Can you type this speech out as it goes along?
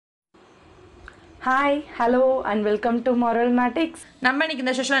Hi, hello and welcome to Marvelmatix. நம்ம இன்னைக்கு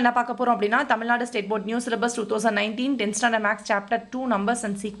இந்த செஷன்ல என்ன பார்க்க போறோம் அப்படினா Tamil Nadu state board new syllabus 2019 10th standard maths chapter 2 numbers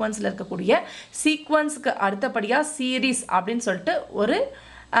and சீக்வென்ஸ்ல இருக்கக்கூடிய சீக்வென்ஸ்க்கு அடுத்தபடியா சீரிஸ் அப்படினு சொல்லிட்டு ஒரு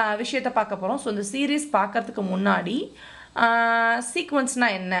விஷயத்தை பார்க்க போறோம். சோ இந்த சீரிஸ் பார்க்கிறதுக்கு முன்னாடி சீக்வென்ஸ்னா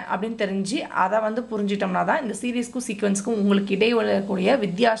என்ன அப்படினு தெரிஞ்சி அத வந்து புரிஞ்சிட்டோம்னா தான் இந்த சீரிஸ்க்கும் சீக்வென்ஸ்க்கும் உங்களுக்கு இடையில இருக்கக்கூடிய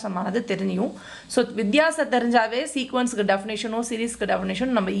வித்தியாசமானது தெரியும். சோ வித்தியாசம் தெரிஞ்சாவே சீக்வென்ஸ்க்கு டெஃபினிஷனும் சீரிஸ்க்கு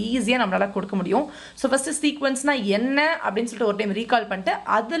டெஃபினிஷனும் நம்ம ஈஸியா நம்மளால கொடுக்க முடியும். சோ ஃபர்ஸ்ட் சீக்வென்ஸ்னா என்ன அப்படினு சொல்லிட்டு ஒரு டைம் ரீகால் பண்ணிட்டு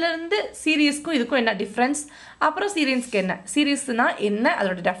அதில இருந்து சீரிஸ்க்கும் இதுக்கும் என்ன டிஃபரன்ஸ், அப்புறம் சீரிஸ்க்கு என்ன, சீரிஸ்னா என்ன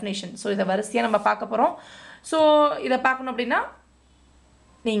அதோட டெஃபினிஷன். சோ இத வரிசையா நம்ம பார்க்க போறோம். சோ இத பார்க்கணும் அப்படினா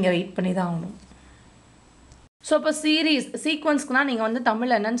நீங்க வெயிட் பண்ணி தான் ஆகணும். ஸோ இப்போ சீக்வன்ஸ்க்குனா நீங்கள் வந்து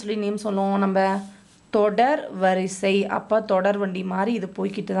தமிழில் என்னன்னு சொல்லி நேம் சொல்லுவோம், நம்ம தொடர் வரிசை. அப்போ தொடர் வண்டி மாதிரி இது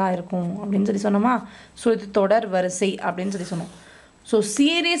போய்கிட்டு தான் இருக்கும் அப்படின்னு சொல்லி சொன்னோமா. ஸோ இது தொடர் வரிசை அப்படின்னு சொல்லி சொன்னோம். ஸோ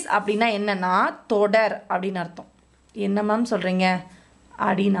சீரீஸ் அப்படின்னா என்னென்னா தொடர் அப்படின்னு அர்த்தம். என்ன மேம் சொல்கிறீங்க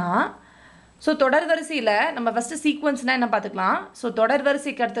அப்படின்னா, ஸோ தொடர் வரிசையில் நம்ம ஃபஸ்ட்டு சீக்வன்ஸ்னால் என்ன பார்த்துக்கலாம். ஸோ தொடர்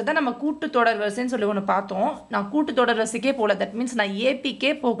வரிசைக்கு அடுத்தது தான் நம்ம கூட்டு தொடர் வரிசைன்னு சொல்லி ஒன்று பார்த்தோம். நான் கூட்டு தொடர் வரிசைக்கே போகல, தட் மீன்ஸ் நான்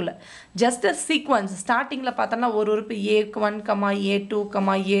ஏபிக்கே போகல, ஜஸ்ட் சீக்வன்ஸ். ஸ்டார்டிங்கில் பார்த்தோன்னா ஒரு உறுப்பு A1, A2,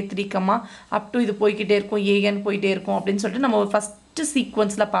 A3, up to இது போய்கிட்டே இருக்கும், AN போயிட்டே இருக்கும் அப்படின்னு சொல்லிட்டு நம்ம ஃபஸ்ட்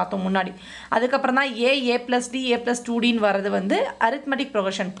சீக்வன்ஸில் பார்த்தோம் முன்னாடி. அதுக்கப்புறம் தான் A+D, A+2Dன்னு வர்றது வந்து அரித்மெட்டிக்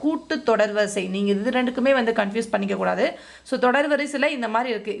ப்ரொக்ரஷன், கூட்டு தொடர் வரிசை. நீங்கள் இது ரெண்டுக்குமே வந்து கன்ஃபியூஸ் பண்ணிக்கக்கூடாது. ஸோ தொடர் வரிசையில் இந்த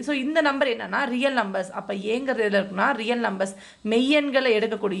மாதிரி இருக்குது. ஸோ இந்த நம்பர் என்னன்னா ரியல் நம்பர்ஸ். அப்போ ஏங்கிறது இருக்குன்னா ரியல் நம்பர்ஸ், மெய்யெண்களை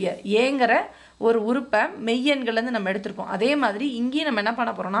எடுக்கக்கூடிய ஏங்கிற ஒரு உறுப்பை மெய்யெண்கள்லேருந்து நம்ம எடுத்திருக்கோம். அதே மாதிரி இங்கேயும் நம்ம என்ன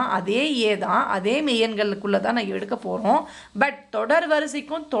பண்ண போகிறோம்னா அதே ஏ தான், அதே மெய்யெண்களுக்குள்ளே தான் நான் எடுக்க போகிறோம். பட் தொடர்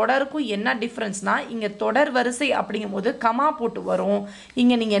வரிசைக்கும் தொடருக்கும் என்ன டிஃப்ரென்ஸ்னால், இங்கே தொடர் வரிசை அப்படிங்கும் போது கமா போட்டு வரும்,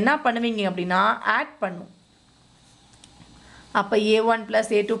 இங்கே நீங்கள் என்ன பண்ணுவீங்க அப்படின்னா ஆட் பண்ணும். அப்போ A1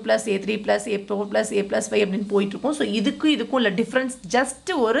 + A2 + A3 + A4 + A+5 அப்படின்னு போயிட்டுருக்கும். ஸோ இதுக்கும் உள்ள டிஃப்ரென்ஸ்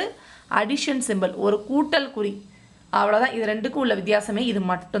ஜஸ்ட் ஒரு அடிஷன் சிம்பிள், ஒரு கூட்டல் குறி, அவ்வளோதான். இது ரெண்டுக்கும் உள்ள வித்தியாசமே இது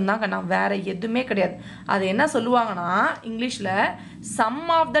மட்டும்தான் கண்ணா, வேறு எதுவுமே கிடையாது. அது என்ன சொல்லுவாங்கன்னா இங்கிலீஷில் some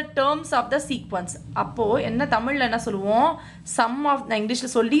of the terms of the sequence. அப்போது என்ன தமிழில் என்ன சொல்லுவோம், சம் ஆஃப், நான்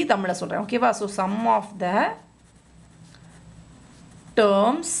இங்கிலீஷில் சொல்லி தமிழில் சொல்கிறேன், ஓகேவா. So some of the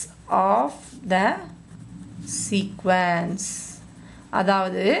terms of the sequence,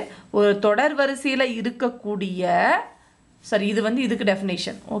 அதாவது ஒரு தொடர் வரிசையில் இருக்கக்கூடிய, சரி இது வந்து இதுக்கு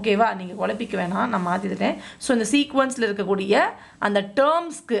டெஃபினேஷன், ஓகேவா. நீங்கள் குழப்பிக்க வேணாம், நான் மாற்றிட்டேன். ஸோ இந்த சீக்வன்ஸில் இருக்கக்கூடிய அந்த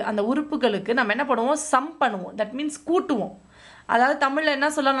டேர்ம்ஸ்க்கு, அந்த உறுப்புகளுக்கு நம்ம என்ன பண்ணுவோம், சம் பண்ணுவோம், தட் மீன்ஸ் கூட்டுவோம். அதாவது தமிழில் என்ன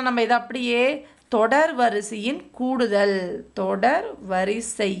சொல்லலாம் நம்ம இதை அப்படியே, தொடர் வரிசையின் கூடுதல், தொடர்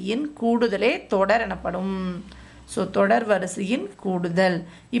வரிசையின் கூடுதலே தொடர் எனப்படும். ஸோ தொடர் வரிசையின் கூடுதல்.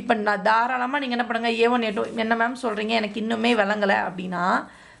 இப்போ நான் தாராளமாக நீங்கள் என்ன பண்ணுங்கள், A1 A2 என்ன மேம் சொல்கிறீங்க எனக்கு இன்னுமே விளங்கலை அப்படின்னா,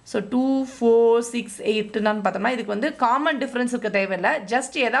 ஸோ 2 4 6 8ன்னு பார்த்தோம்னா இதுக்கு வந்து காமன் டிஃப்ரென்ஸ் இருக்க தேவையில்லை,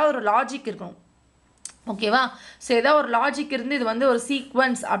 ஜஸ்ட் ஏதாவது ஒரு லாஜிக் இருக்கணும், ஓகேவா. ஸோ ஏதாவது ஒரு லாஜிக் இருந்து இது வந்து ஒரு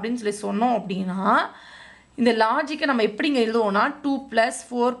சீக்வன்ஸ் அப்படின்னு சொல்லி சொன்னோம் அப்படின்னா, இந்த லாஜிக்கை நம்ம எப்படிங்க எழுதுவோம்னா 2 +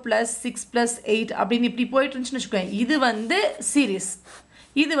 4 + 6 + 8 அப்படின்னு இப்படி போயிட்டு இருந்துச்சுன்னு வச்சுக்கோங்க. இது வந்து சீரிஸ்,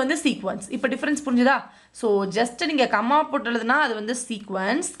 இது வந்து சீக்வன்ஸ். இப்போ டிஃப்ரென்ஸ் புரிஞ்சுதா. ஸோ ஜஸ்ட் நீங்கள் கம்மா போட்டுறதுனா அது வந்து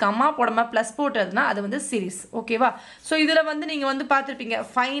சீக்வன்ஸ், கம்மா போடாமல் ப்ளஸ் போட்டுறதுனா அது வந்து சீரிஸ், ஓகேவா. ஸோ இதில் வந்து நீங்கள் வந்து பார்த்துருப்பீங்க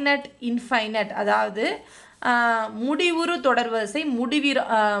ஃபைனட், இன்ஃபைனட், அதாவது முடிவுறு தொடர்வரிசை,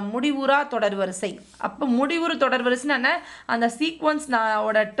 முடிவுறா தொடர்வரிசை. அப்போ முடிவுறு தொடர்வரிசைன்னா என்ன, அந்த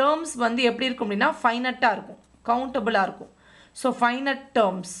சீக்வன்ஸ்னோட டேர்ம்ஸ் வந்து எப்படி இருக்கும் அப்படின்னா ஃபைனட்டாக இருக்கும், கவுண்டபுளாக இருக்கும். ஸோ ஃபைனட்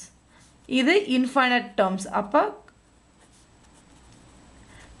டேர்ம்ஸ், இது இன்ஃபைனட் டேர்ம்ஸ். அப்போ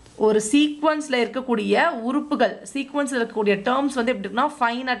ஒரு சீக்வன்ஸில் இருக்கக்கூடிய உறுப்புகள், சீக்வன்ஸில் இருக்கக்கூடிய டேர்ம்ஸ் வந்து எப்படி இருக்குன்னா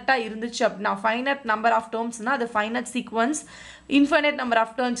ஃபைனட்டாக இருந்துச்சு அப்படின்னா, ஃபைனட் நம்பர் ஆஃப் டேர்ம்ஸ்னால் அது finite sequence, infinite number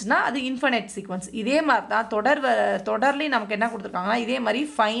of டேர்ம்ஸ்னால் அது இன்ஃபைனட் சீக்வன்ஸ். இதே மாதிரி தான் தொடர்லேயும் நமக்கு என்ன கொடுத்துருக்காங்கன்னா இதே மாதிரி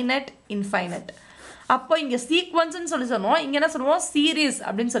ஃபைனட், இன்ஃபைனட். அப்போ இங்கே சீக்வன்ஸ்ன்னு சொல்லி சொல்லுவோம், இங்கே என்ன சொல்லுவோம் சீரீஸ்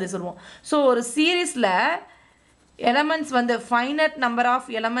அப்படின்னு சொல்லி சொல்லுவோம். ஸோ ஒரு சீரீஸில் எலமெண்ட்ஸ் வந்து ஃபைனட் நம்பர் ஆஃப்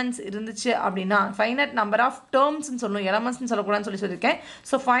எலமெண்ட்ஸ் இருந்துச்சு அப்படின்னா, ஃபைனட் நம்பர் ஆஃப் டேர்ம்ஸ்ன்னு சொல்லணும், எலமெண்ட்ஸ்ன்னு சொல்லக்கூடாதுன்னு சொல்லியிருக்கேன்.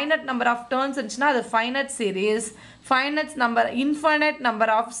 So finite number of terms இருந்துச்சுன்னா அது finite series. Infinite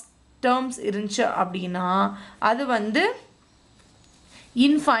number of terms இருந்துச்சு அப்படின்னா அது வந்து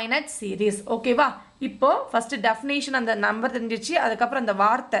இன்ஃபைனட் சீரீஸ், ஓகேவா. இப்போது ஃபஸ்ட்டு டெஃபினேஷன் அந்த நம்பர் தெரிஞ்சிச்சு, அதுக்கப்புறம் அந்த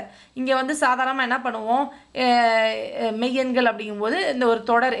வார்த்தை. இங்கே வந்து சாதாரணமாக என்ன பண்ணுவோம், மெய்யெண்கள் அப்படிங்கும்போது இந்த ஒரு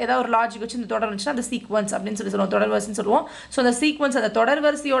தொடர் ஏதாவது ஒரு லாஜிக் வச்சு இந்த தொடர் இருந்துச்சுன்னா அந்த சீக்வன்ஸ் அப்படின்னு சொல்லி சொல்லுவோம், தொடர் வரிசைன்னு சொல்லுவோம். ஸோ அந்த சீக்வன்ஸ், அந்த தொடர்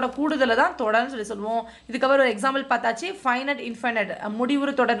வரிசையோட கூடுதலை தான் தொடர்னு சொல்லி சொல்லுவோம். இதுக்கப்புறம் ஒரு எக்ஸாம்பிள் பார்த்தாச்சு, ஃபைனட், இன்ஃபைனட்,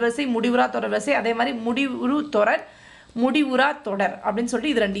 முடிவுறு தொடர் வரிசை, முடிவுறா தொடர் வரிசை, அதே மாதிரி முடிவுறா தொடர் அப்படின்னு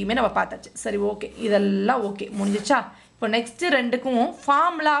சொல்லிட்டு இது ரெண்டையுமே நம்ம பார்த்தாச்சு. சரி ஓகே, இதெல்லாம் ஓகே முடிஞ்சிச்சா. இப்போ நெக்ஸ்ட் ரெண்டுக்கும்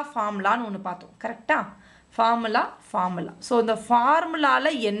ஃபார்முலான்னு ஒன்று பார்த்தோம் கரெக்டா ஃபார்முலா ஸோ இந்த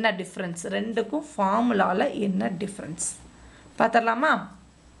ஃபார்முலாவில் என்ன டிஃப்ரென்ஸ் ரெண்டுக்கும் ஃபார்முலாவில் என்ன டிஃப்ரென்ஸ் பார்த்துடலாமா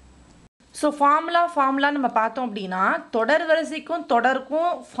ஸோ ஃபார்முலா நம்ம பார்த்தோம் அப்படின்னா தொடர் வரிசைக்கும் தொடருக்கும்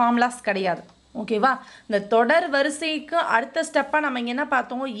ஃபார்முலாஸ் கிடையாது ஓகேவா இந்த தொடர் வரிசைக்கு அடுத்த ஸ்டெப்பாக நம்ம இங்கே என்ன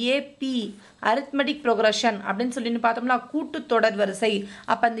பார்த்தோம் ஏபி அரித்மெட்டிக் ப்ரோக்ரஷன் அப்படின்னு சொல்லிட்டு பார்த்தோம்னா கூட்டு தொடர் வரிசை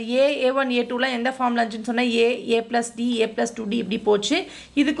அப்போ அந்த A1 A2லாம் எந்த ஃபார்முலா இருந்துச்சுன்னு சொன்னால் A+D A+2D இப்படி போச்சு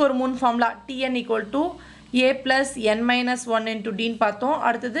இதுக்கு ஒரு 3 formula TN = A plus n minus 1 into D பார்த்தோம்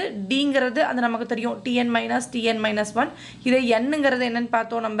அடுத்தது Dங்கிறது அது நமக்கு தெரியும் TN minus 1 இதை Nங்கிறது என்னன்னு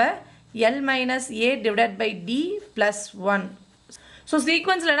பார்த்தோம் நம்ம L minus A divided by D plus 1 so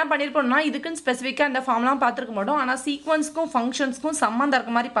சீக்வன்ஸில் என்ன பண்ணியிருப்போம்னா இதுக்குன்னு ஸ்பெசிஃபிக்காக இந்த ஃபார்ம்லாம் பார்த்துருக்க மாட்டோம் ஆனால் சீக்வன்ஸ்க்கும் ஃபங்க்ஷன்ஸ்க்கும் சம்மந்தம்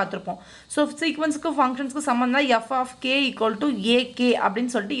இருக்க மாதிரி பார்த்துருப்போம் ஸோ சீக்வன்ஸுக்கும் ஃபங்க்ஷன்ஸ்க்கும் சம்மந்தம் f(k) = ak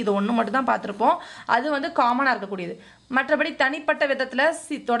அப்படின்னு சொல்லிட்டு இது ஒன்று மட்டும் தான் பார்த்துருப்போம் அது வந்து காமனாக இருக்கக்கூடியது மற்றபடி தனிப்பட்ட விதத்தில்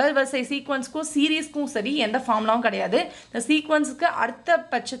தொடர் வரிசை சீக்வன்ஸ்க்கும் சீரீஸ்க்கும் சரி எந்த ஃபார்முலாவும் கிடையாது இந்த சீக்வன்ஸுக்கு அடுத்த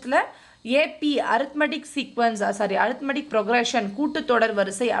பட்சத்தில் AP arithmetic sequence arithmetic progression கூட்டு தொடர்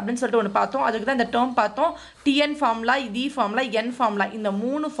வரிசை அப்படின்னு சொல்லிட்டு ஒன்று பார்த்தோம் அதுக்கு தான் இந்த டேர்ம் பார்த்தோம் TN formula D formula N formula இந்த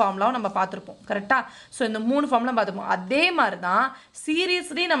 3 ஃபார்முலாவும் நம்ம பார்த்துருப்போம் கரெக்டாக ஸோ இந்த 3 ஃபார்முலா பார்த்துப்போம் அதே மாதிரி தான்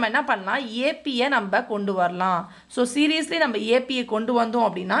சீரீஸ்லேயும் நம்ம என்ன பண்ணலாம் ஏபியை நம்ம கொண்டு வரலாம் ஸோ சீரீஸ்லேயும் நம்ம ஏபியை கொண்டு வந்தோம்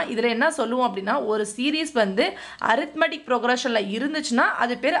அப்படின்னா இதில் என்ன சொல்லுவோம் அப்படின்னா ஒரு சீரீஸ் வந்து arithmetic progressionல இருந்துச்சுன்னா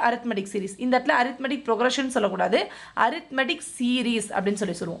அது பேர் arithmetic series இந்த இடத்துல arithmetic progression சொல்லக்கூடாது arithmetic series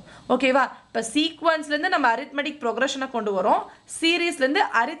அப்படின்னு சொல்லுவோம் ஓகே இப்போ சீக்வன்ஸ்லேருந்து நம்ம arithmetic progression கொண்டு வரோம் சீரீஸ்லேருந்து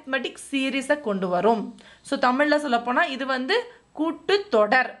arithmetic series கொண்டு வரோம் ஸோ தமிழில் சொல்லப்போனால் இது வந்து கூட்டு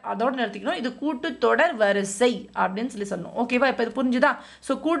தொடர் அதோடு நிறுத்திக்கணும் இது கூட்டு தொடர் வரிசை அப்படின்னு சொல்லணும் ஓகேவா இப்போ இது புரிஞ்சுதா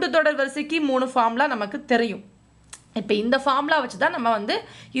ஸோ கூட்டு தொடர் வரிசைக்கு 3 ஃபார்முலா நமக்கு தெரியும் இப்போ இந்த ஃபார்முலா வச்சு தான் நம்ம வந்து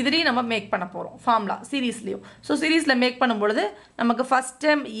இதுலேயும் நம்ம மேக் பண்ண போகிறோம் ஃபார்முலா சீரீஸ்லேயும் ஸோ சீரீஸில் மேக் பண்ணும்பொழுது நமக்கு ஃபஸ்ட்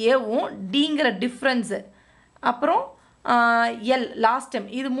டைம் ஏவும் டிங்கிற டிஃப்ரென்ஸு அப்புறம் L லாஸ்ட் டைம்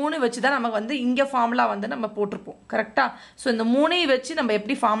இது 3 வச்சு தான் நமக்கு வந்து இங்கே ஃபார்முலா வந்து நம்ம போட்டிருப்போம் கரெக்டாக ஸோ இந்த 3 வச்சு நம்ம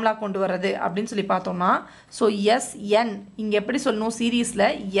எப்படி ஃபார்முலா கொண்டு வர்றது அப்படின்னு சொல்லி பார்த்தோம்னா ஸோ SN இங்கே எப்படி சொல்லணும் சீரீஸில்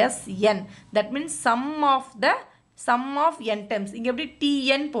SN that means some of n times இங்கே எப்படி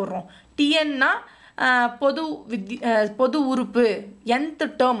TN போடுறோம் TNனா பொது உறுப்பு nth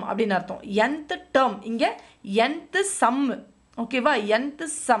டேர்ம் அப்படின்னு அர்த்தம் nth டேர்ம் இங்கே nth சம் ஓகேவா nth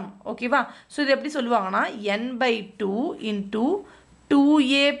சம் ஓகேவா ஸோ இது எப்படி சொல்லுவாங்கன்னா n/2 into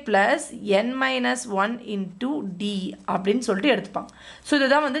 2a plus n minus 1 into d அப்படின்னு சொல்லிட்டு எடுத்துப்பாங்க ஸோ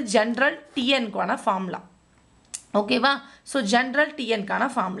இதுதான் வந்து ஜென்ரல் TNக்கான ஃபார்முலா ஓகேவா ஸோ ஜென்ரல்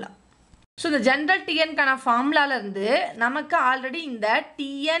TNக்கான ஃபார்முலா ஸோ இந்த ஜென்ரல் TNக்கான ஃபார்முலாவிலேருந்து நமக்கு ஆல்ரெடி இந்த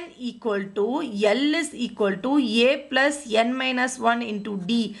TN = L = A plus n minus 1 into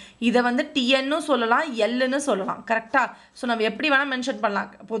D இதை வந்து TNன்னு சொல்லலாம் Lன்னு சொல்லலாம் கரெக்டாக ஸோ நம்ம எப்படி வேணால் மென்ஷன்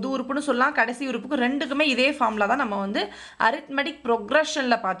பண்ணலாம் பொது உறுப்புன்னு சொல்லலாம் கடைசி உறுப்புக்கு ரெண்டுக்குமே இதே ஃபார்முலா தான் நம்ம வந்து arithmetic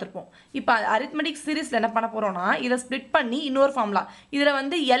progressionல பார்த்துருப்போம் இப்போ arithmetic சீரீஸில் என்ன பண்ண போகிறோம்னா இதை ஸ்ப்ளிட் பண்ணி இன்னொரு ஃபார்முலா இதில்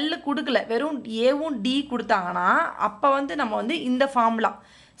வந்து L கொடுக்கல வெறும் Aவும் D கொடுத்தாங்கன்னா அப்போ வந்து நம்ம வந்து இந்த ஃபார்முலா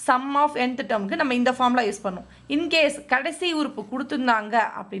சம் ஆஃப் nth டேர்முக்கு நம்ம இந்த ஃபார்முலா யூஸ் பண்ணோம் இன்கேஸ் கடைசி உறுப்பு கொடுத்துருந்தாங்க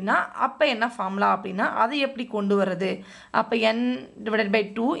அப்படின்னா அப்போ என்ன ஃபார்முலா அப்படின்னா அதை எப்படி கொண்டு வர்றது அப்போ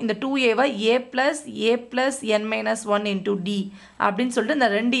n/2 இந்த 2aவை A plus n minus 1 into D அப்படின்னு சொல்லிட்டு இந்த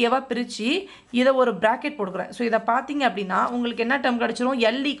 2aவை பிரித்து இதை ஒரு ப்ராக்கெட் போடுக்கிறேன் ஸோ இதை பார்த்தீங்க அப்படின்னா உங்களுக்கு என்ன டேர்ம் கிடச்சிரும்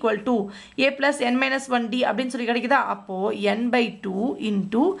L = A plus n minus 1 D அப்படின்னு சொல்லி கிடைக்குதா அப்போது n/2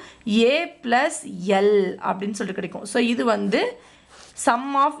 into A plus L அப்படின்னு சொல்லிட்டு கிடைக்கும் ஸோ இது வந்து சம்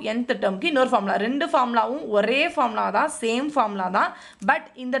ஆஃப் nth டேர்முக்கு இன்னொரு ஃபார்முலா ரெண்டு ஃபார்முலாவும் ஒரே ஃபார்முலா தான் சேம் ஃபார்முலா தான் பட்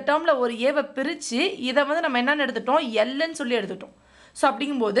இந்த டேர்மில் ஒரு ஏவை பிரித்து இதை வந்து நம்ம என்னென்னு எடுத்துட்டோம் Lன்னு சொல்லி எடுத்துட்டோம் ஸோ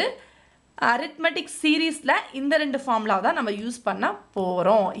அப்படிங்கும்போது arithmetic சீரீஸில் இந்த ரெண்டு ஃபார்முலா தான் நம்ம யூஸ் பண்ண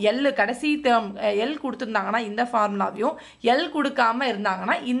போகிறோம் L கடைசி டேர்ம் L கொடுத்துருந்தாங்கன்னா இந்த ஃபார்முலாவையும் L கொடுக்காமல்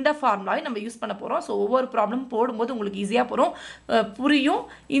இருந்தாங்கன்னா இந்த ஃபார்முலாவையும் நம்ம யூஸ் பண்ண போகிறோம் ஸோ ஒவ்வொரு ப்ராப்ளம் போடும்போது உங்களுக்கு ஈஸியாக புரியும்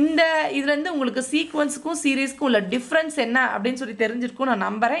இந்த இதுலேருந்து உங்களுக்கு சீக்வன்ஸுக்கும் சீரீஸ்க்கும் உள்ள டிஃப்ரென்ஸ் என்ன அப்படின்னு சொல்லி தெரிஞ்சிருக்கும் நான்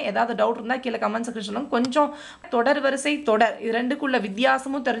நம்புகிறேன் ஏதாவது டவுட் இருந்தால் கீழே கமெண்ட் செக்ஷன் கொஞ்சம் தொடர் வரிசை தொடர் இது ரெண்டுக்குள்ள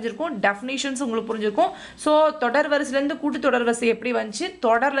வித்தியாசமும் தெரிஞ்சிருக்கும் டெஃபினேஷன்ஸ் உங்களுக்கு புரிஞ்சிருக்கும் ஸோ தொடர் வரிசையிலேருந்து கூட்டு தொடர் வரிசை எப்படி வந்துச்சு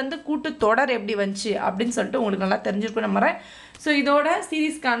தொடர்லேருந்து கூட்டு தொடர் எப்படி வந்துச்சு அப்படின்னு சொல்லிட்டு உங்களுக்கு நல்லா தெரிஞ்சிருக்கும் நம்புறேன் ஸோ இதோட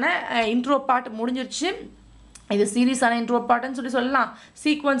சீரீஸ்க்கான இன்ட்ரோ பார்ட் முடிஞ்சிருச்சு இது சீரீஸான இன்ட்ரோ பார்ட்னு சொல்லலாம்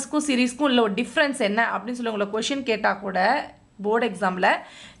சீக்வன்ஸ்க்கும் சீரீஸ்க்கும் உள்ள ஒரு டிஃப்ரென்ஸ் என்ன அப்படின்னு சொல்லி உங்களை கொஷின் கேட்டால் கூட போர்டு எக்ஸாமில்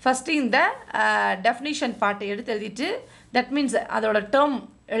ஃபஸ்ட்டு இந்த டெஃபினிஷன் பார்ட்டை எடுத்து எழுதிட்டு தட் மீன்ஸ் அதோட டேர்ம்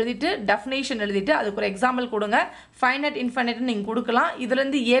எழுதிட்டு டெஃபினேஷன் எழுதிட்டு அதுக்கு ஒரு எக்ஸாம்பிள் கொடுங்க. ஃபைனைட் இன்ஃபைனைட்னு நீங்கள் கொடுக்கலாம்.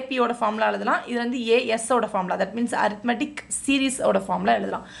 இதுலேருந்து ஏபியோட ஃபார்முலா எழுதலாம். இதுலேருந்து ஏஎஸோட formula, that means arithmetic சீரீஸோட formula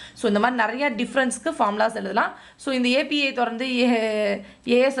எழுதலாம். ஸோ இந்த மாதிரி நிறைய டிஃப்ரென்ஸ்க்கு ஃபார்முலாஸ் எழுதலாம். ஸோ இந்த ஏபிஐ திறந்து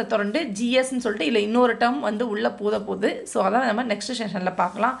ஏஎஸை திறந்து ஜிஎஸ்ன்னு சொல்லிட்டு இல்லை இன்னொரு டேர்ம் வந்து உள்ளே போகுது. ஸோ அதான் நம்ம நெக்ஸ்ட் செஷனில்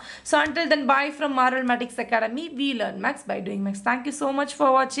பார்க்கலாம். So until then, bye from Marvelmatix Academy. We learn maths by doing maths. Thank you so much for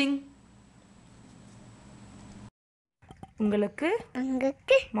watching. உங்களுக்கு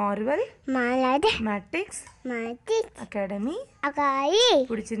Marvelmatix Academy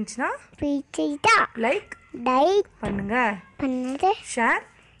பிடிச்சிருந்துச்சுன்னா லைக் பண்ணுங்க, ஷேர்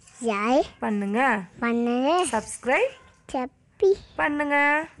பண்ணுங்க, சப்ஸ்கிரைப் பண்ணுங்க.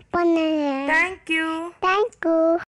 Thank you.